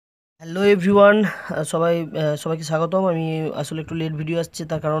Hello everyone, সবাইকে স্বাগতম। আমি আসলে একটু লেট ভিডিও আসছে,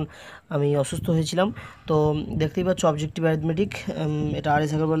 তার কারণ আমি অসুস্থ হয়েছিলাম। তো দেখতেই পাচ্ছ অবজেক্টিভ অ্যারিথমেটিক, এটা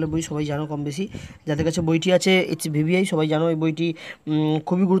আর.এস. আগারওয়ালের বই, সবাই জানো কম বেশি। যাদের কাছে বইটি আছে, ইটস ভিভিআই, সবাই জানো এই বইটি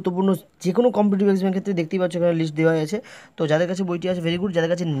খুবই গুরুত্বপূর্ণ। যে কোনো কম্পিটিটিভ এক্সামের ক্ষেত্রে দেখতেই পাচ্ছ এখানে লিস্ট দেওয়া আছে। তো যাদের কাছে বইটি আছে ভেরি গুড, যাদের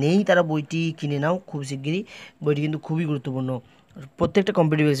কাছে নেই তারা বইটি কিনে নাও খুব শিগগিরই। বইটি কিন্তু খুবই গুরুত্বপূর্ণ প্রত্যেকটা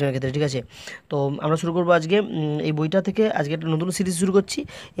কম্পিটিটিভ এক্সামের ক্ষেত্রে, ঠিক আছে। তো আমরা শুরু করবো আজকে এই বইটা থেকে। আজকে একটা নতুন সিরিজ শুরু করছি।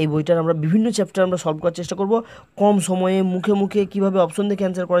 এই বইটার আমরা বিভিন্ন চ্যাপ্টার আমরা সলভ করার চেষ্টা করব কম সময়ে, মুখে মুখে কীভাবে অপশন দেখে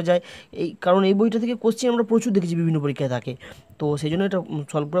অ্যান্সার করা যায়। কারণ এই বইটা থেকে কোশ্চেন আমরা প্রচুর দেখেছি, বিভিন্ন পরীক্ষায় থাকে। তো সেই জন্য এটা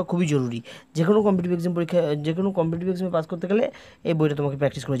সলভ করা খুবই জরুরি। যে কোনো কম্পিটিটিভ এক্সাম যে কোনো কম্পিটিটিভ এক্সামে পাস করতে গেলে এই বইটা তোমাকে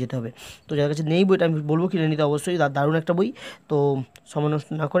প্র্যাকটিস করে যেতে হবে। তো যার কাছে নেই বইটা, আমি বলবো কিনে নিতে অবশ্যই, দারুণ একটা বই। তো সময় নষ্ট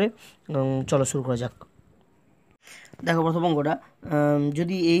না করে চলো শুরু করা যাক। দেখো প্রথম অঙ্কটা,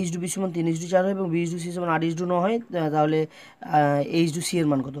 যদি H2B সমান 3:4 হয় এবং B/C সমান 8:9 হয়, তাহলে H2C এর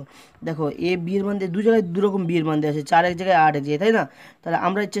মান কত? দেখো বি এর মান দিয়ে দু জায়গায় দুরকম বি এর মান দেওয়া আছে, 4 এক জায়গায় 8 এক জায়গায়, তাই না? তাহলে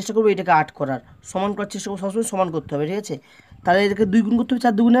আমরা চেষ্টা করবো এটাকে 8 করার, সমান করার চেষ্টা করবো, সবসময় সমান করতে হবে, ঠিক আছে। তাহলে এটাকে 2 গুণ করতে হবে,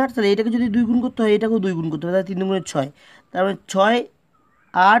 4 2 8। তাহলে এটাকে যদি 2 গুণ করতে হয়, এটাকেও 2 গুণ করতে হবে, তাহলে 3 গুণে 6। তার মানে 6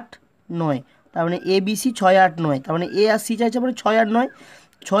 8 9। তার মানে ABC 6 8 9। তার মানে এ আর সি চাইছে, মানে 6 8 9,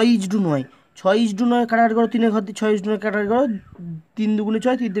 6:9। 6:9 কাটাকাটি করো, 3-এর ঘর দিয়ে 6:9 কাটাকাটি করো, 3 2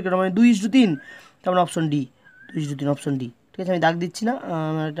 6, 3 থেকে মানে 2:3। তার মানে অপশন ডি, 2:3, অপশন ডি, ঠিক আছে। আমি দাগ দিচ্ছি না,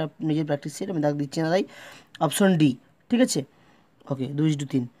 আমার এটা নিজের প্র্যাকটিস সেট, আমি দাগ দিচ্ছি না, তাই অপশন ডি, ঠিক আছে। ওকে,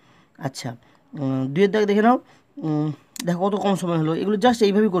 2:3। আচ্ছা, 2-এর দাগ দেখে নাও। দেখো কত কম সময় হলো। এগুলো জাস্ট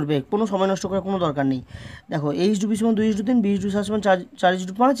এইভাবেই করবে, কোনো সময় নষ্ট করার কোনো দরকার নেই। দেখো H2B সমান 2:3, B/7 সমান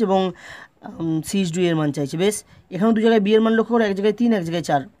 4:5 এবং C/2 এর মান চাইছে। বেশ, এখানেও দু জায়গায় বি এর মান লক্ষ্য করে, এক জায়গায় 3 এক জায়গায়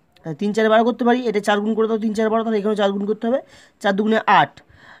 4। 3 4 12 করতে পারি, এটা 4 গুণ করে দাও, 3 4 12, তাহলে এখানেও 4 গুণ করতে হবে, 4 2 8।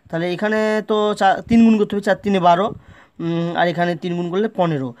 তাহলে এখানে তো 3 গুণ করতে হবে, 4 3 12, আর এখানে 3 গুণ করলে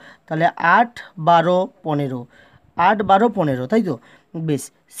 15। তাহলে 8 12 15, 8 12 15, তাই তো। বেশ,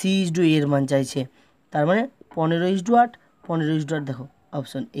 C/2 এর মান চাইছে, তার মানে 15:8, 15:8, দেখো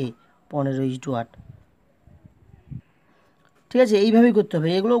অপশন এ, 15:8, ঠিক আছে। এইভাবেই করতে হবে,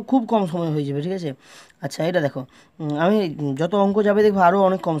 এগুলো খুব কম সময় হয়ে যাবে, ঠিক আছে। আচ্ছা, এটা দেখো, আমি যত অঙ্ক যাবে দেখবো আরও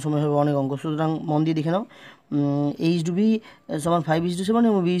অনেক কম সময় হবে, অনেক অঙ্ক, সুতরাং মন দিয়ে দেখে নাও। H2B সমান 5:7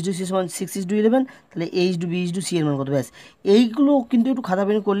 এবং B/C সমান 6:11। তাহলে H2B/C এর মান কত? ব্যাস, এইগুলো কিন্তু একটু খাতা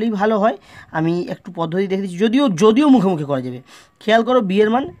পেনে করলেই ভালো হয়। আমি একটু পদ্ধতি দেখে দিচ্ছি, যদিও মুখে মুখে করা যাবে। খেয়াল করো, বি এর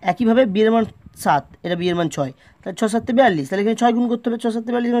মান একইভাবে, বি এর মান 7, এটা বি এর মান 6, তাহলে 6 7 42, তাহলে এখানে 6 গুণ করতে হবে, 6 7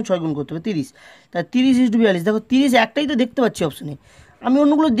 42, এখানে 6 গুণ করতে হবে, 30। তাহলে 30:42। দেখো 30 একটাই তো দেখতে পাচ্ছি অপশনে, আমি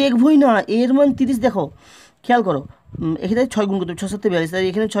অন্যগুলো দেখবই না। এর মান 30, দেখো খেয়াল করো, এখানে 6 গুণ করতে হবে, 6 7 42, তাহলে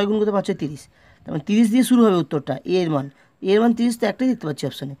এখানে 6 গুণ করতে পারছে 30। তার মানে 30 দিয়ে শুরু হবে উত্তরটা। এর মান 30, তো একটাই দেখতে পাচ্ছি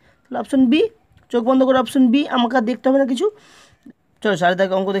অপশনে, তাহলে অপশন বি। চোখ বন্ধ করে অপশন বি, আমাকে আর দেখতে হবে না কিছু। চলো চারের দাগ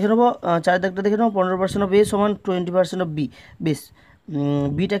অঙ্ক দেখে নেবো। চারের দাগটা দেখে নেবো, 15% অফ এ সমান 20% অফ বি। বেশ,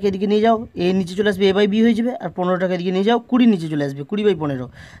 বিটাকে এদিকে নিয়ে যাও, এ নিচে চলে আসবে, এ/বি হয়ে যাবে, আর 15টাকে এদিকে নিয়ে যাও, 20 নিচে চলে আসবে, 20/15।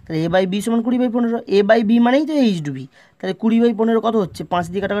 তাহলে এ/বি সমান 20/15, এ/বি মানেই তো H2B। তাহলে 20/15 কত হচ্ছে? 5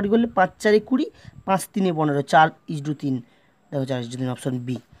 দিয়ে কাটাকাটি করলে 5 4 20, 5 3 15, 4:3। দেখো 4:3, অপশন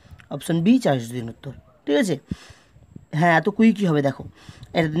বি, অপশন বি 4:3 উত্তর, ঠিক আছে। হ্যাঁ, এত কুইকই হবে। দেখো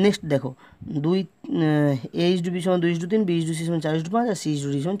এটা নেক্সট দেখো, H2B সমান 2:3, B/C সমান 4:5, আর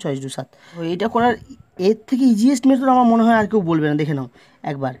C/D সমান 6:7। এটা করার এর থেকে ইজিয়েস্ট মেথড আমার মনে হয় আর কেউ বলবে না। দেখে নাও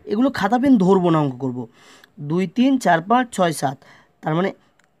একবার, এগুলো খাতা পেন ধরবো না, অঙ্ক করবো। 2 3 4 5 6 7, তার মানে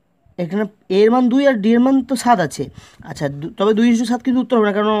এখানে এর মান 2 আর ডি এর মান তো 7 আছে। আচ্ছা, তবে 2:7 কিন্তু উত্তর হবে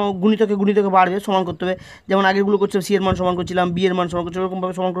না, কারণ গুণিতকে বাড়বে, সমান করতে হবে। যেমন আগেরগুলো করছিলাম, সি এর মান সমান করছিলাম, বি এর মান সমান করছিলাম,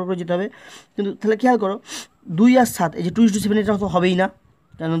 এরকমভাবে সমান করে যেতে হবে। কিন্তু তাহলে খেয়াল করো, 2 আর 7, এই যে 2:7, এটা তো হবেই না,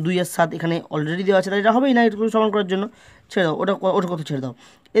 কারণ 2 আর 7 এখানে অলরেডি দেওয়া আছে, তাই এটা হবেই না, এটা সমান করার জন্য ছেড়ে দাও, ওটা কত ছেড়ে দাও।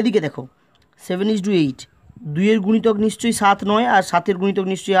 এদিকে দেখো 7:8, 2 এর গুণিতক নিশ্চয়ই 7 নয়, আর 7-এর গুণিতক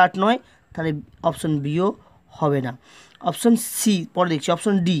নিশ্চয়ই 8 নয়, তাহলে অপশন বিও হবে না। অপশন সি পরে দেখছি,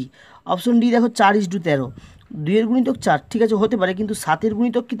 অপশন ডি। অপশন ডি দেখো 4:13, 2 এর গুণিতক 4, ঠিক আছে হতে পারে, কিন্তু 7-এর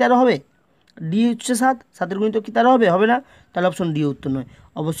গুণিতক কি 13 হবে? ডি হচ্ছে 7, 7-এর গুণিতক কি 13 হবে? হবে না, তাহলে অপশন ডি উত্তর নয়,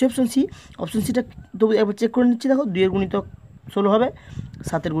 অবশ্যই অপশন সি। অপশন সিটা তবু একবার চেক করে নিচ্ছি। দেখো 2 এর গুণিতক 16 হবে,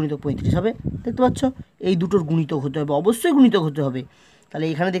 7-এর গুণিতক 35 হবে, দেখতে পাচ্ছ, এই দুটোর গুণিতক হতে হবে, অবশ্যই গুণিতক হতে হবে। তাহলে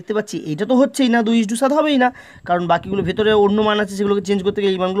এখানে দেখতে পাচ্ছি এইটা তো হচ্ছেই না, 2:7 হবেই না, কারণ বাকিগুলো ভেতরে অন্য মান আছে, সেগুলোকে চেঞ্জ করতে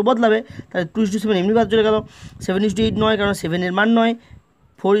গেলে এই মানগুলো বদলাবে। তাহলে 2:7 এমনি বাদ চলে গেল। 7:8 নয়, কারণ 7-এর মান নয়।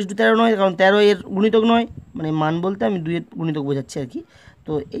 4:13 নয়, কারণ 13 এর গুণিতক নয়, মানে মান বলতে আমি 2 এর গুণিতক বোঝাচ্ছি আর কি।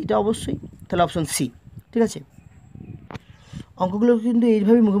 তো এইটা অবশ্যই, তাহলে অপশন সি, ঠিক আছে। অঙ্কগুলো কিন্তু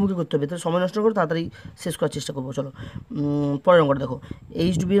এইভাবেই মুখে করতে হবে, তাহলে সময় নষ্ট করে তাড়াতাড়ি শেষ করার চেষ্টা করবো। চলো পরের অঙ্কটা দেখো।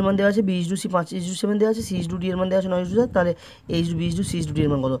 এইচ ডু বি এর মান দেওয়া আছে, B is do C 5 is do 7 দেওয়া আছে, সি ইজ ডু ডি এর মান দেওয়া আছে 9 ইজ ডু 7, তাহলে H do B is do C is do D এর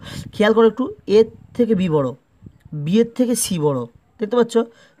মান কত? খেয়াল করো একটু, এর থেকে বি বড়, বি এর থেকে সি বড়, দেখতে পাচ্ছ?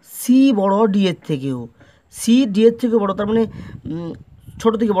 সি বড় ডি এর থেকেও, সি ডি এর থেকে বড়, তার মানে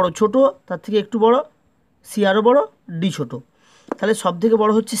ছোটো থেকে বড়, ছোটো তার থেকে একটু বড়, সি আরও বড়, ডি ছোটো, তাহলে সব থেকে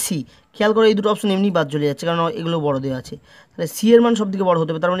বড় হচ্ছে সি। খেয়াল করো এই দুটো অপশন এমনি বাদ চলে যাচ্ছে, কারণ এগুলো বড় দেওয়া আছে, তাহলে সি এর মান সব থেকে বড়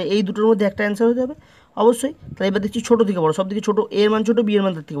হতে হবে, তার মানে এই দুটোর মধ্যে একটা অ্যান্সার হতে হবে অবশ্যই। তাহলে এবার দেখছি ছোটো থেকে বড়, সব থেকে ছোটো এর মান ছোটো, বি এর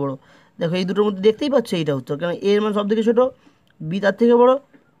মান তার থেকে বড়। দেখো এই দুটোর মধ্যে দেখতেই পাচ্ছ এইটা উত্তর, কারণ এর মান সব থেকে ছোটো, বি তার থেকে বড়,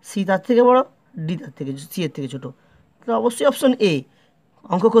 সি তার থেকে বড়, ডি তার থেকে সি এর থেকে ছোটো, তাহলে অবশ্যই অপশন এ।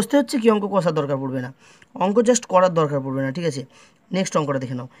 অঙ্ক কষতে হচ্ছে কি, অঙ্ক কষার দরকার পড়বে না, অঙ্ক জাস্ট করার দরকার পড়বে না, ঠিক আছে? নেক্সট অঙ্কটা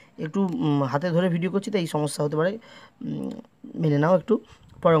দেখে নাও। একটু হাতে ধরে ভিডিও করছি তাই সমস্যা হতে পারে, মেনে নাও একটু।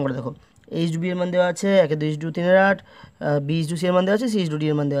 পরের অঙ্কটা দেখো। এইচ ডু বি এর মান দেওয়া আছে 1/2 3/8, বি ইজ ডু সি এর মান দেওয়া আছে, সি ইজ ডু ডি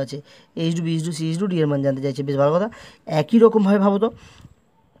এর মান দেওয়া আছে, H do B is do C is do D এর মান জানতে চাইছে। বেশ ভালো কথা। একই রকমভাবে ভাবো তো,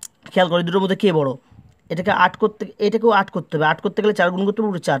 খেয়াল করে দুটোর মধ্যে কে বড়। এটাকে 8 করতে, এটাকেও 8 করতে হবে, 8 করতে গেলে 4 গুণ করতে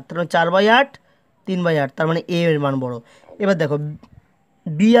হবে, 4, তার মানে 4/8, 3/8, তার মানে এ এর মান বড়। এবার দেখো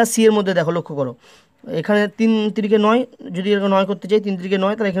বি আর সি এর মধ্যে দেখো, লক্ষ্য করো, এখানে 3×9, যদি এরকম 9 করতে চাই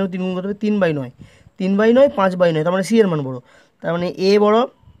 3×9, তাহলে এখানেও 3 গুণ করতে হবে, 3/9, 3/9, 5/9, তার মানে সি এর মান বড়, তার মানে এ বড়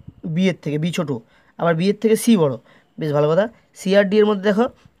বি এর থেকে, বি ছোটো, আবার বি এর থেকে সি বড়। বেশ ভালো কথা। সি আর ডি এর মধ্যে দেখো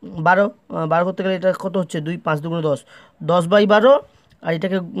 12, 12 করতে গেলে এটা কত হচ্ছে, 2, 5 দুগুণে 10, 10/12, আর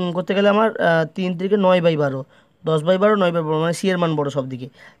এটাকে করতে গেলে আমার 3×9/12, 10/12, 9/12, মানে সি এর মান বড় সব দিকে,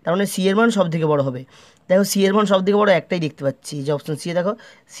 তার মানে সি এর মান সব থেকে বড় হবে। দেখো সি এর মান সব থেকে বড় একটাই দেখতে পাচ্ছি, যে অপশন সি, দেখো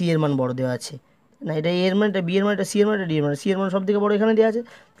সি এর মান বড় দেওয়া আছে না, এটা এ এর মান, এটা বি এর মান, এটা সি এর মান, এটা ডি এর মান, সি এর মান সব থেকে বড় এখানে দেওয়া আছে,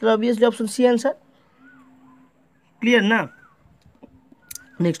 তাহলে obviously option C answer. Clear না?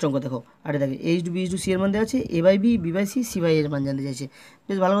 নেক্সট অঙ্ক দেখো। আরে দেখো H do B is do C এর মান দেওয়া আছে, এ by B, B by C, C by এর মান জানতে চাইছে।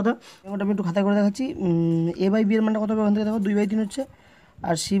 বেশ ভালো কথা। এমনটা আমি একটু খাতা করে দেখাচ্ছি। এ বাই বি এর মানটা কত হবে ওখান থেকে দেখো, 2/3 হচ্ছে,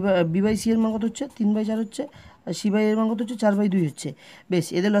 আর C by B by C এর মান কত হচ্ছে, 3/4 হচ্ছে, আর সি বাই এর মান কত হচ্ছে, 4/2 হচ্ছে। বেশ,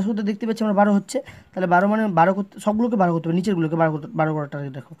 এদের লস করতে দেখতে পাচ্ছি আমরা 12 হচ্ছে, তাহলে 12 মানে 12 করতে, সবগুলোকে 12 করতে হবে, নিচেরগুলোকে 12 করার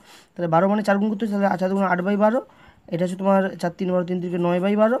টার্গেট দেখো, তাহলে 12 মানে 4 গুণ করতে হচ্ছে, তাহলে 4 গুণ 8/12, এটা হচ্ছে তোমার 4 3 12,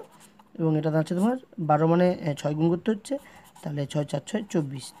 3×9/12, এবং এটা হচ্ছে তোমার 12 মানে 6 গুণ করতে হচ্ছে, তাহলে 6 4 6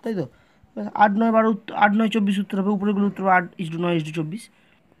 24, তাই তো? 8 9 12 উত্তর, 8 9 24 উত্তর হবে, উপরেগুলো উত্তর 8:9:24,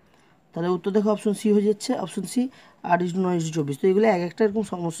 তাহলে উত্তর দেখো অপশন সি হয়ে যাচ্ছে, অপশন সি 8:9:24। তো এগুলো এক একটা এরকম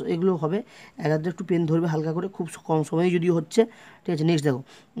সমস্যা, এগুলো হবে এক একটা একটু পেন ধরবে হালকা করে, খুব কম সময়ে যদিও হচ্ছে, ঠিক আছে? নেক্সট দেখো,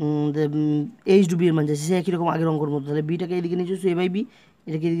 এইচ ডু বি এর মান যাচ্ছে, সে একই রকম আগের অঙ্কর মতো, তাহলে বিটাকে এদিকে নিয়ে চলছে, এ বাই বি,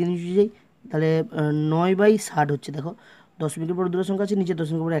 এটাকে এদিকে নিয়ে চলে যাই, তাহলে 9/60 হচ্ছে। দেখো দশমিকের পরে দুটো সংখ্যা আছে, নিচে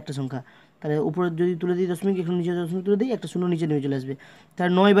দশমিকের পরে একটা সংখ্যা, তাহলে উপরে যদি তুলে দিই দশমিক, এখানে নিচে দশমিক তুলে দিই, একটা শূন্য নিচে নেমে চলে আসবে,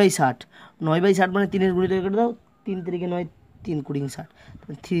 তাহলে 9/60, 9/60 মানে 3-এর গুণিত কেটে দাও, 3 3 9, 3 20 60,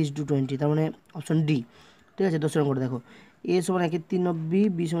 3:20, তার মানে অপশন ডি। ঠিক আছে? 10 নম্বর দেখো, এ সমান 1/3 অফ বি,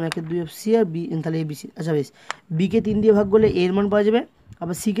 বি সমান 1/2 অফ সি, আর বি, তাহলে এ বি সি। আচ্ছা বেশ, বিকে 3 দিয়ে ভাগ করলে এর মান পাওয়া যাবে,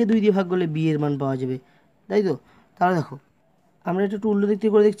 আবার সিকে 2 দিয়ে ভাগ করলে বি এর মান পাওয়া যাবে, তাই তো? তাহলে দেখো আমরা এটা একটু উল্টো দিক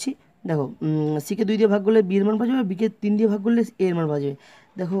থেকে করে দেখছি। দেখো সিকে 2 দিয়ে ভাগ করলে বি এর মান পাওয়া যাবে, বিকে 3 দিয়ে ভাগ করলে এর মান পাওয়া যাবে।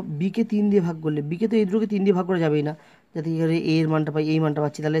 দেখো বিকে 3 দিয়ে ভাগ করলে, বিকে তো এই দুটোকে 3 দিয়ে ভাগ করা যাবেই না, যাতে কি করে এর মানটা পাই, এই মানটা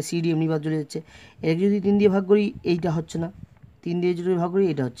পাচ্ছি, তাহলে সি ডি এমনি বাদ চলে যাচ্ছে। এটাকে যদি 3 দিয়ে ভাগ করি এইটা হচ্ছে না, 3 দিয়ে যদি ভাগ করি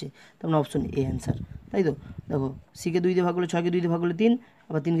এটা হচ্ছে, তার মানে অপশন এ অ্যান্সার, তাই তো? দেখো সিকে 2 দিয়ে ভাগ করলে 6কে 2 দিয়ে ভাগ করলে 3,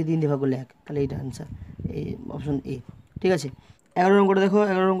 আবার 3কে 3 দিয়ে ভাগ করলে 1, তাহলে এইটা অ্যান্সার, এই অপশন এ। ঠিক আছে? 11 অঙ্কটা দেখো,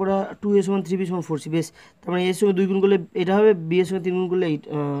 11 অঙ্কটা 2a সমান 3b সমান 4c। বেশ, তার মানে এর সঙ্গে 2 গুণ করলে এটা হবে, বি এর সঙ্গে 3 গুণ করলে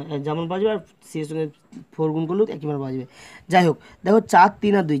যেমন পাওয়া যাবে, আর সি এর সঙ্গে 4 গুণ করলেও একই মান পাওয়া যাবে। যাই হোক, দেখো 4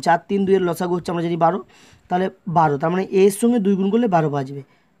 3 আর 2, 4 3 2 এর লসাগু হচ্ছে আমরা জানি 12, তাহলে 12, তার মানে এর সঙ্গে 2 গুণ করলে 12 পাওয়া যাবে।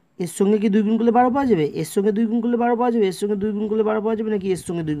 এর সঙ্গে কি 2 গুণ করলে 12 পাওয়া যাবে? এর সঙ্গে 2 গুণ করলে 12 পাওয়া যাবে? এর সঙ্গে 2 গুণ করলে 12 পাওয়া যাবে, নাকি এর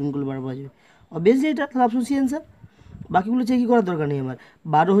সঙ্গে 2 গুণ করলে 12 পাওয়া যাবে? অবভিয়াসলি এটা, তাহলে অপশন সি অ্যান্সার। বাকিগুলো চেকই করার দরকার নেই আমার।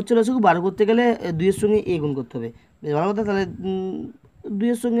 12 হচ্ছে লসাগু, 12 করতে গেলে 2 এর সঙ্গে এ গুণ করতে হবে। বেশ ভালো কথা। তাহলে 2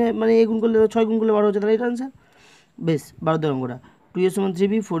 এর সঙ্গে মানে এ গুণ করলে 6 গুণ করলে 12 হচ্ছে, তাহলে এটা অ্যান্সার। বেশ, 12 অঙ্কটা 2a সমান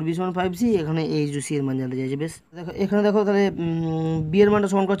 3b, 4b সমান 5c, এখানে এইচ ডু সি এর মান জানতে চাইছে। বেশ, দেখো এখানে দেখো, তাহলে বি এর মানটা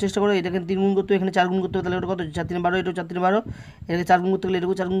সমান করার চেষ্টা করো, এটাকে 3 গুণ করতে হবে, এখানে 4 গুণ করতে হবে, তাহলে ওটা কত? 4 3 12, এটাও 4 3 12, এটাকে 4 গুণ করতে গেলে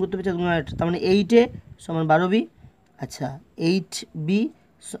এটাকেও 4 গুণ করতে হবে, 4 গুণ 8, তার মানে 8a সমান 12b। আচ্ছা, 8b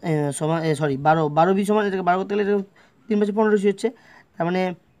সমান, সরি 12b সমান, এটাকে 12 করতে গেলে এটা 3 5 15c হচ্ছে, তার মানে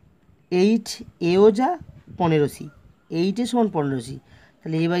 8 এও যা 15c, 8a সমান 15c,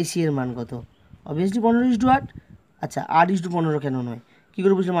 তাহলে এ বাই সি এর মান কত? অবভিয়াসলি 15:8। আচ্ছা, 8:15 কেন নয়? কী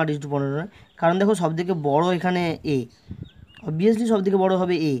করে বুঝলাম 8:15 নয়? কারণ দেখো সবথেকে বড় এখানে এ, অবভিয়াসলি সবথেকে বড়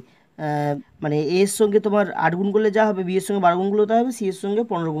হবে এ, মানে এ এর সঙ্গে তোমার 8 গুণ করলে যা হবে, বি এর সঙ্গে 12 গুণ করলে তা হবে, সি এর সঙ্গে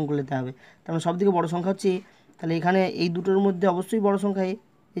 15 গুণ করলে তা হবে, তার মানে সবথেকে বড় সংখ্যা হচ্ছে এ, তাহলে এখানে এই দুটোর মধ্যে অবশ্যই বড় সংখ্যা এ,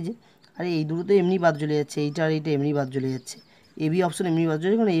 এই যে, আরে এই দুটো তো এমনি বাদ চলে যাচ্ছে, এইটা আর এইটা এমনি বাদ চলে যাচ্ছে, এ বি অপশন এমনি বাদ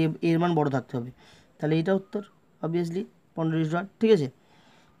চলে যাচ্ছে, কারণ এর মান বড় থাকতে হবে, তাহলে এইটা উত্তর অবভিয়াসলি 15:8, ঠিক আছে।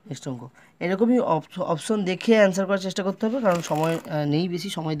 নেক্সট অঙ্ক, এরকমই অপশন দেখে অ্যান্সার করার চেষ্টা করতে হবে, কারণ সময় নেই, বেশি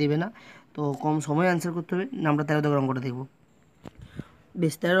সময় দেবে না, তো কম সময়ে অ্যান্সার করতে হবে। আমরা 13 দাগের অঙ্কটা দেখব।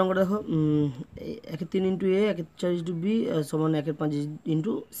 বেশ, 13 অঙ্কটা দেখো, 1/3 ইন্টু এ, 1/4 ইন্টু বি সমান 1/5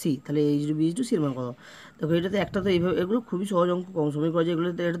 ইন্টু সি, তাহলে এ ইন্টু বি ইন্টু সি এর মান কত? দেখো এটাতে একটা তো এইভাবে, এগুলো খুবই সহজ অঙ্ক, কম সময় করা যায়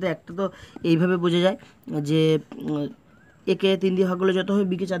এগুলোতে। এটাতে একটা তো এইভাবে বোঝা যায় যে একে 3 দিয়ে ভাগ করলে যত হয়,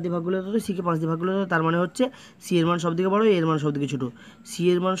 বিকে 4 দিয়ে ভাগ করলে যত হয়, সিকে 5 দিয়ে ভাগ করলে যত হয়, তার মানে হচ্ছে সি এর মান সব থেকে বড়, এর মান সব থেকে ছোটো। সি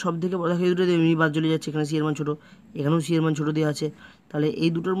এর মান সব থেকে বড়, দেখো এই দুটো এমনি বাদ চলে যাচ্ছে, এখানে সি এর মান ছোটো, এখানেও সি এর মান ছোটো দেওয়া আছে, তাহলে এই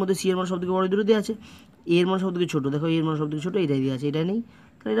দুটোর মধ্যে সি এর মান সব থেকে বড়, এই দুটো দেওয়া আছে, এর মান সব থেকে ছোটো, দেখো এর মান সব থেকে ছোটো, এটাই দেওয়া আছে, এটাই নেই,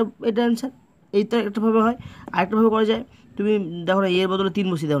 তাহলে এটা অ্যান্সার। এইটা একটাভাবে হয়, আরেকটাভাবে করা যায়, তুমি দেখো না, এর বদলে 3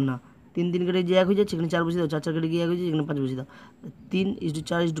 বসিয়ে দাও না, 3 কেটে যে 1 হয়ে যাচ্ছে, এখানে 4 বসিয়ে দাও, 4 কেটে গিয়ে 1 হয়ে যাচ্ছে, এখানে 5 বসিয়ে দাও,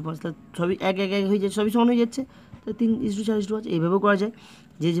 3:4:5, তাহলে সবই 1 হয়ে যাচ্ছে, সবই সমান হয়ে যাচ্ছে, তাহলে 3:4:5, এইভাবেও করা যায়,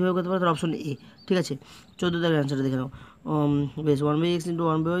 যে যেভাবে করতে পারে তার অপশন এ, ঠিক আছে। 14 দাগের অ্যান্সারটা দেখে নাও। বেশ, 1/x into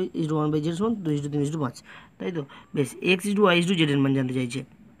 1/y into 1/z সমান 2:3:5, তাই তো। বেশ, x into y into z এর মান জানতে চাইছে।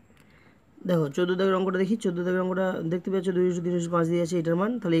 দেখো 14 দাগের অঙ্কটা দেখি, 14 দাগের অঙ্কটা দেখতে পাচ্ছ 2:3:5 দিয়ে আছে এটার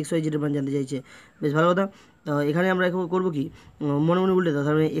মান, তাহলে এক্স ওয়াই জেডের মান জানতে চাইছে। বেশ ভালো কথা। এখানে আমরা করবো কি, মনে মনে উল্টে দাও,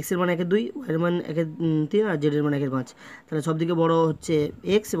 তার মানে এক্সের মান 1/2, ওয়াইয়ের মান 1/3 আর জেডের মান 1/5, তাহলে সব থেকে বড় হচ্ছে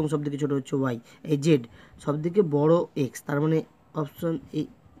এক্স এবং সব থেকে ছোটো হচ্ছে ওয়াই, এই জেড সব থেকে বড় এক্স, তার মানে অপশন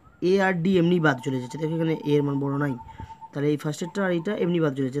এ আর ডি এমনি বাদ চলে যাচ্ছে, দেখো এখানে এ এর মান বড় নাই, তাহলে এই ফার্স্টেরটা আর এইটা এমনি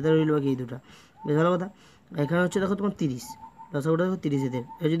বাদ চলে যাচ্ছে, তাহলে রইল বাকি এই দুটা। বেশ ভালো কথা। এখানে হচ্ছে দেখো তোমার 30, লসাগুটা দেখো 30 এদের,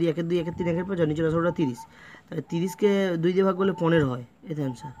 যদি 1/2, 1/3, 1/5 যার নিচে লসাগুটা 30, তাহলে 30কে 2 দিয়ে ভাগ করলে 15 হয়, এতে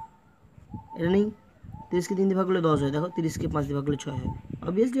অ্যান্সার। এটা নেই, 30কে 3 দিয়ে ভাগ করলে 10 হয়, দেখো 30কে 5 দিয়ে ভাগ করলে 6 হয়,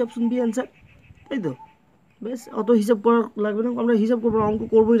 অবভিয়াসলি অপশন বি অ্যান্সার, তাই তো। বেশ, অত হিসাব করা লাগবে না, আমরা হিসাব করবো, অঙ্ক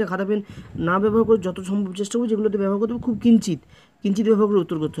করবোই না, খাতা পেন না ব্যবহার করে যত সম্ভব চেষ্টা করবো যেগুলোতে ব্যবহার করতে হবে খুব কিঞ্চিত কিঞ্চিত ব্যবহার করে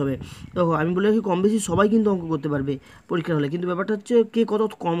উত্তর করতে হবে। দেখো আমি বলে রাখি, কম বেশি সবাই কিন্তু অঙ্ক করতে পারবে পরীক্ষার হলে, কিন্তু ব্যাপারটা হচ্ছে কে কত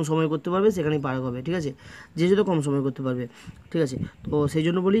কম সময় করতে পারবে সেখানেই পারা হবে, ঠিক আছে, যে যত কম সময় করতে পারবে, ঠিক আছে। তো সেই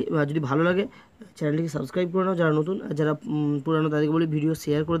জন্য বলি, যদি ভালো লাগে চ্যানেলটিকে সাবস্ক্রাইব করে নাও যারা নতুন, আর যারা পুরানো তাদেরকে বলি ভিডিও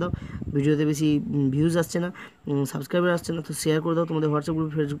শেয়ার করে দাও, ভিডিওতে বেশি ভিউজ আসছে না, সাবস্ক্রাইবার আসছে না, তো শেয়ার করে দাও, তোমাদের হোয়াটসঅ্যাপ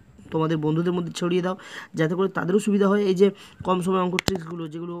গ্রুপে, ফেসবুক, তোমাদের বন্ধুদের মধ্যে ছড়িয়ে দাও, যাতে করে তাদেরও সুবিধা হয়। এই যে কম সময় অঙ্ক ট্রিক্সগুলো,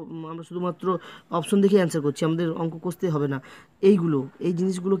 যেগুলো আমরা শুধুমাত্র অপশন দেখে অ্যান্সার করছি, আমাদের অঙ্ক কষতে হবে না, এইগুলো এই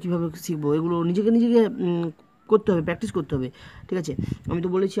জিনিসগুলো কীভাবে শিখবো, এগুলো নিজেকে করতে হবে, প্র্যাকটিস করতে হবে, ঠিক আছে। আমি তো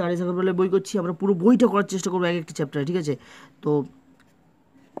বলেছি আর এস আগরওয়ালের বই করছি, আমরা পুরো বইটা করার চেষ্টা করবো, এক একটি চ্যাপ্টারে, ঠিক আছে। তো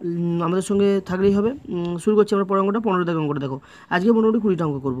আমাদের সঙ্গে থাকলেই হবে। শুরু করছি আমরা পরের অঙ্কটা, 15 দাগের অঙ্কটা দেখো, আজকে মোটামুটি 20টা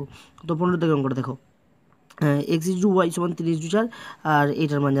অঙ্ক করবো, তো 15 দাগের অঙ্কটা দেখো। এক্স ইজ টু ওয়াই সমান 3:4, আর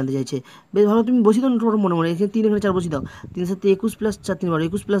এইটার মান জানতে চাইছে। বেশ ভালো, তুমি বসিয়ে দাও তোমার মনে মনে, এখানে 3, এখানে 4 বসিয়ে দাও, 3 7 21 প্লাস 4 3 12,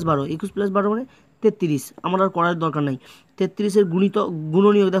 21 প্লাস 12, 21 প্লাস 12 মানে 33, আমার আর করার দরকার নাই। 33-এর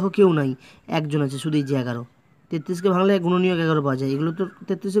গুণনীয়ক দেখো কেউ নাই, একজন আছে শুধু, এই যে 11, 33কে ভাঙলে গুণনীয়ক 11 পাওয়া যায়, এগুলো তো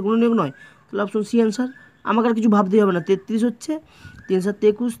 33-এর গুণনীয়ক নয়, তাহলে অপশন সি অ্যান্সার। আমাকে আর কিছু ভাবতেই হবে না, 33 হচ্ছে 3 7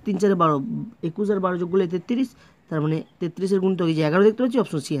 21, 3 4 12, 21 আর 12 যোগ করলে 33, তার মানে 33-এর গুণিতক এই যে 11 দেখতে পাচ্ছি,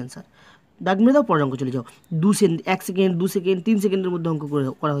 অপশন সি অ্যান্সার। দাগ মেরে দাও, পরের অঙ্ক চলে যাও, 1 সেকেন্ড 2 সেকেন্ড 3 সেকেন্ডের মধ্যে অঙ্ক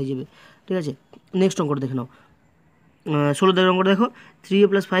করা হয়ে যাবে, ঠিক আছে। নেক্সট অঙ্কটা দেখে নাও, 16 দাগের অঙ্কটা দেখো, 3a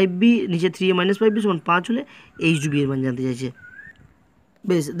 + 5b নিচে 3a - 5b সমান 5 হলে এইচ ডি বি এর মান জানতে চাইছে।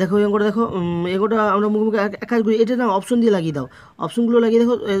 বেশ, দেখো এই অঙ্কটা দেখো, এগোটা আমরা মুখে মুখে এক কাজ করি, এটা না অপশন দিয়ে লাগিয়ে দাও, অপশনগুলো লাগিয়ে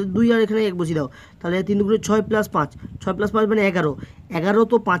দেখো, 2 আর এখানে 1 বসিয়ে দাও, তাহলে 3 2 6 + 5, 6 + 5 মানে 11, 11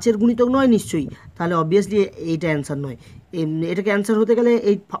 তো 5-এর গুণিতক নয় নিশ্চয়ই, তাহলে অবভিয়াসলি এইটা অ্যান্সার নয়, এটাকে অ্যান্সার হতে গেলে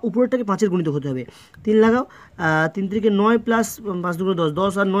এই উপরেরটাকে 5-এর গুণিতক হতে হবে। 3 লাগাও, 3 3 9 প্লাস 5 2 10,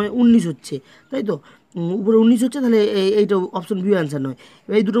 10 আর 9 19 হচ্ছে, তাই তো, উপরে 19 হচ্ছে, তাহলে এইটা অপশন বি অ্যান্সার নয়,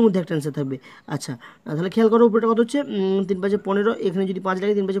 এই দুটোর মধ্যে একটা অ্যান্সার থাকবে। আচ্ছা, তাহলে খেয়াল করো উপরেটা কত হচ্ছে, 3 5 15, এখানে যদি 5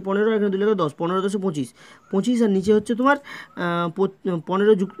 লাগে 3 5 15, এখানে 2 লাগে 10, 15 10 25, 25, আর নিচে হচ্ছে তোমার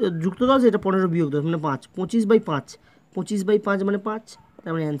 15 যুক্ত 10, এটা 15 বিয়োগ 10 মানে 5, 25/5, 25/5 মানে 5,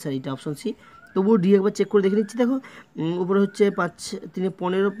 তার মানে অ্যান্সার এইটা অপশন সি। তবুও ডি একবার চেক করে দেখে নিচ্ছি, দেখো উপরে হচ্ছে 5 3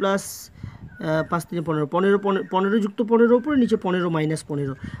 15 প্লাস 5 3 15, 15 15 যুক্ত 15 উপরে, নিচে 15 -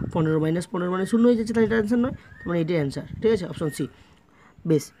 15, 15 - 15 মানে 0 হয়ে যাচ্ছে, তাহলে এটা অ্যান্সার নয়, মানে এটাই অ্যান্সার, ঠিক আছে, অপশন সি।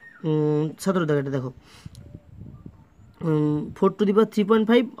 বেশ, 17 দাগেটা দেখো, 4 টু দি পাওয়ার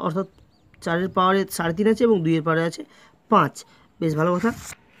 3.5, অর্থাৎ 4-এর পাওয়ারে 3.5 আছে এবং 2-এর পাওয়ারে আছে 5, বেশ ভালো কথা।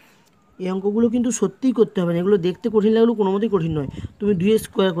 এই অঙ্কগুলো কিন্তু সত্যিই করতে হবে না, এগুলো দেখতে কঠিন লাগলেও কোনো মতেই কঠিন নয়। তুমি 2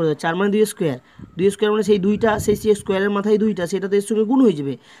 স্কোয়ার করে দাও, 4 মানে 2 স্কোয়ার, 2 স্কোয়ার মানে সেই দুইটা, সেই স্কোয়ারের মাথায় দুইটা, সেটা তো এর সঙ্গে গুণ হয়ে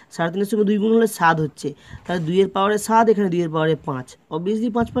যাবে, 3.5-এর সঙ্গে 2 গুণ হলে 7 হচ্ছে, তাহলে 2 এর পাওয়ারে 7, এখানে 2 এর পাওয়ারে 5, অবভিয়াসলি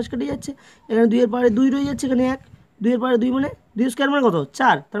 5 5 কেটে যাচ্ছে, এখানে 2 এর পাওয়ারে 2 রয়ে যাচ্ছে, এখানে 1, 2 এর পাওয়ারে 2 মানে 2 স্কোয়ার মানে কত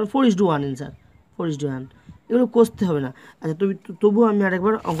 4, তাহলে 4:1 অ্যান্সার, 4:1। এগুলো কষতে হবে না। আচ্ছা তুমি তবুও আমি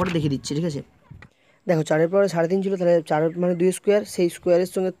আরেকবার অঙ্কটা দেখিয়ে দিচ্ছি, ঠিক আছে। দেখো 4-এর পাওয়ারে 3.5 ছিল, তাহলে 4 মানে 2 স্কোয়ার, সেই স্কোয়ারের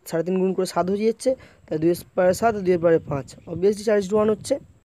সঙ্গে 3.5 গুণ করে 7 হয়ে যাচ্ছে, তাহলে 2 এর পাওয়ারে 7, 2 এর পাওয়ারে 5, অবভিয়াসলি 4:1 হচ্ছে।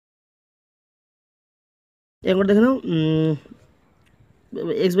 এবার দেখে নাও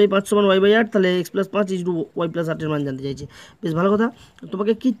x/5 সমান y/8, তাহলে x+5 y+8 এর মান জানতে চাইছে, বেশ ভালো কথা।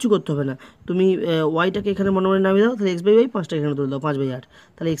 তোমাকে কিচ্ছু করতে হবে না, তুমি ওয়াইটাকে এখানে মনে মনে নামিয়ে দাও, তাহলে x/y 5টা এখানে ধরে দাও 5/8,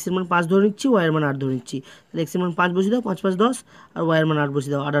 তাহলে x এর মান 5 ধরে নিচ্ছি, y এর মান 8 ধরে নিচ্ছি, তাহলে x এর মান 5 বসিয়ে দাও, 5 5 10, আর y এর মান 8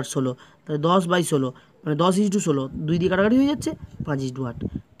 বসিয়ে দাও, 8 8 16, তাহলে 10/16 মানে 10:16, 2 দিয়ে কাটাকাটি হয়ে যাচ্ছে, 5:8,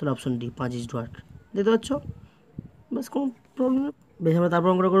 তাহলে অপশন ডি 5:8, দেখতে পাচ্ছ, বাস কোনো প্রবলেম নেই। বেশ, আমরা তারপর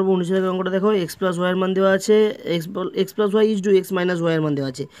অঙ্কটা করবো। 19 থেকে অঙ্কটা দেখো, x+y এর মান দেওয়া আছে, x+y x - y এর মান দেওয়া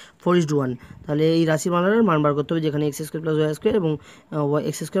আছে 4:1, তাহলে এই রাশির মানের মান বার করতে হবে, যেখানে x² + y² এবং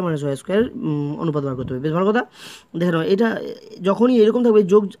x² - y² অনুপাত বার করতে হবে, বেশ ভালো কথা। দেখে নাও, এটা যখনই এরকম থাকবে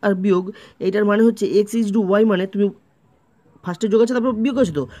যোগ আর বিয়োগ, এইটার মানে হচ্ছে x/y, মানে তুমি ফার্স্টে যোগ আছে তারপর বিয়োগ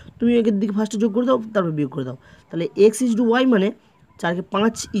আছে, তো তুমি একের দিকে ফার্স্টে যোগ করে দাও, তারপর বিয়োগ করে দাও, তাহলে x/y মানে 4কে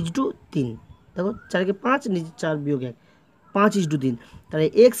 5:3, দেখো 4কে 5 নিচে 4 বিয়োগ 1, 5:3, তাহলে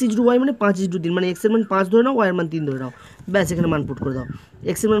x/y মানে 5:3, মানে x এর মান 5 ধরে নাও, y এর মান 3 ধরে নাও, ব্যাস এখানে মান পুট করে দাও।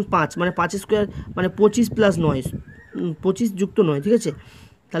 x এর মান 5 মানে 5 স্কোয়ার মানে 25 + 9, 25 যুক্ত 9, ঠিক আছে,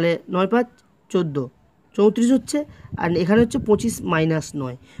 তাহলে 9 5 14, 34 হচ্ছে, আর এখানে হচ্ছে 25 -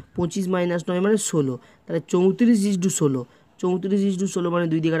 9, 25 - 9 মানে 16, তাহলে 34:16, 34:16 মানে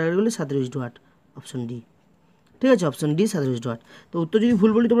 2 দিয়ে কাটাকাটি করলে 17:8, অপশন ডি, ঠিক আছে, অপশন ডি 17:8। তো উত্তর যদি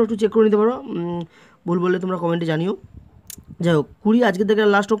ভুল বলি তোমরা একটু চেক করে নিতে পারো, ভুল বললে তোমরা কমেন্টে জানিও। যাই হোক, 20 আজকে থেকে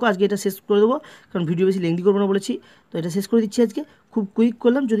লাস্ট অঙ্ক, আজকে এটা শেষ করে দেবো, কারণ ভিডিও বেশি লেন্দি করবো না বলেছি, তো এটা শেষ করে দিচ্ছি আজকে, খুব কুইক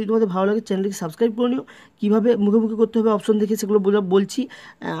করলাম। যদি তোমাদের ভালো লাগে চ্যানেলটিকে সাবস্ক্রাইব করে নিও, কীভাবে মুখে মুখে করতে হবে অপশন দেখে সেগুলো বলছি,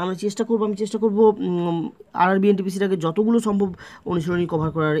 আমি চেষ্টা করবো আরআরবি এনটিপিসির আগে যতগুলো সম্ভব অনুশীলনী কভার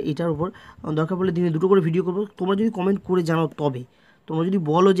করার, এটার উপর দরকার পড়লে দিনে 2টো করে ভিডিও করবো। তোমরা যদি কমেন্ট করে জানাও, তবে তোমরা যদি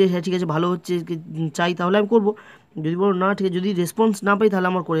বলো যে হ্যাঁ ঠিক আছে ভালো হচ্ছে চাই, তাহলে আমি করবো, যদি বলো না ঠিক আছে, যদি রেসপন্স না পাই তাহলে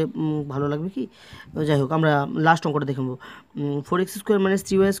আমার করে ভালো লাগবে কি। যাই হোক, আমরা লাস্ট অঙ্কটা দেখে নেবো। 4x² -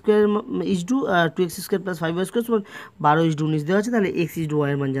 3y² (2x² + 5y² = 12:19 দেওয়া আছে, তাহলে x/y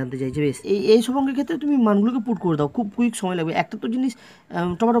এর মান জানতে চাইছে। বেশ, এইসব অঙ্কের ক্ষেত্রে তুমি মানগুলোকে পুট করে দাও, খুব কুইক সময় লাগবে, একটা তো জিনিস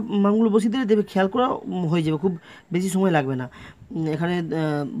টমাটো মানগুলো বসিয়ে দিলে দেবে, খেয়াল করা হয়ে যাবে, খুব বেশি সময় লাগবে না। এখানে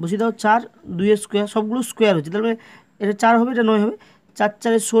বসিয়ে দাও 4, 2 এর স্কোয়ার, সবগুলো স্কোয়ার হচ্ছে, তাহলে এটা 4 হবে, এটা 9 হবে, 4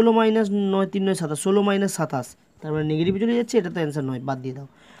 4 16 - 9 3 9 27, 16 - 27, তার মানে নেগেটিভ চলে যাচ্ছে, এটা তো অ্যান্সার নয়, বাদ দিয়ে দাও।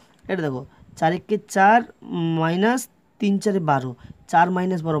 এটা দেখো 4 1 4 - 3 4 12, 4 -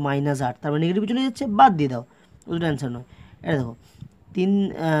 12 -8, তার মানে নেগেটিভ চলে যাচ্ছে, বাদ দিয়ে দাও, ওটা অ্যান্সার নয়। এটা দেখো 3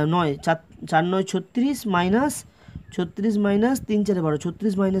 9 4 4 9 36 মাইনাস 36 মাইনাস 3 4 12,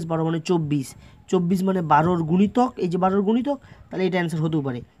 36 - 12 মানে 24, 24 মানে 12-র গুণিতক, এই যে 12-র গুণিতক, তাহলে এটা অ্যান্সার হতেও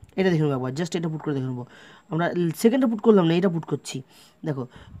পারে। এটা দেখে নেবো একবার, জাস্ট এটা পুট করে দেখে নেবো। আমরা সেকেন্ডটা পুট করলাম না, এটা পুট করছি। দেখো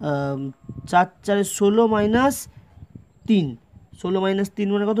 4 4 16 মাইনাস 3, 16 - 3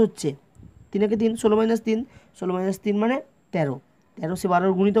 মানে কত হচ্ছে, 3 একে 3, 16 - 3, 16 - 3 মানে 13, 13 সে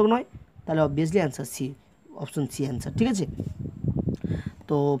 12-র গুণিতক নয়, তাহলে obviously answer C, option C answer, ঠিক আছে।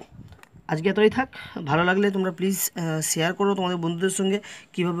 তো আজকে এতটাই থাক, ভালো লাগলে তোমরা প্লিজ শেয়ার করো তোমাদের বন্ধুদের সঙ্গে,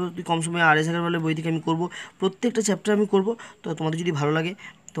 কীভাবে অতি কম সময়ে আর এস আগারওয়ালের বই থেকে আমি করবো, প্রত্যেকটা চ্যাপ্টার আমি করবো। তো তোমাদের যদি ভালো লাগে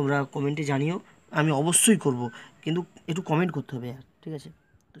তোমরা কমেন্টে জানিও, আমি অবশ্যই করব, কিন্তু একটু কমেন্ট করতে হবে আর, ঠিক আছে।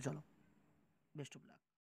 তো চলো, বেস্ট অফ লাক।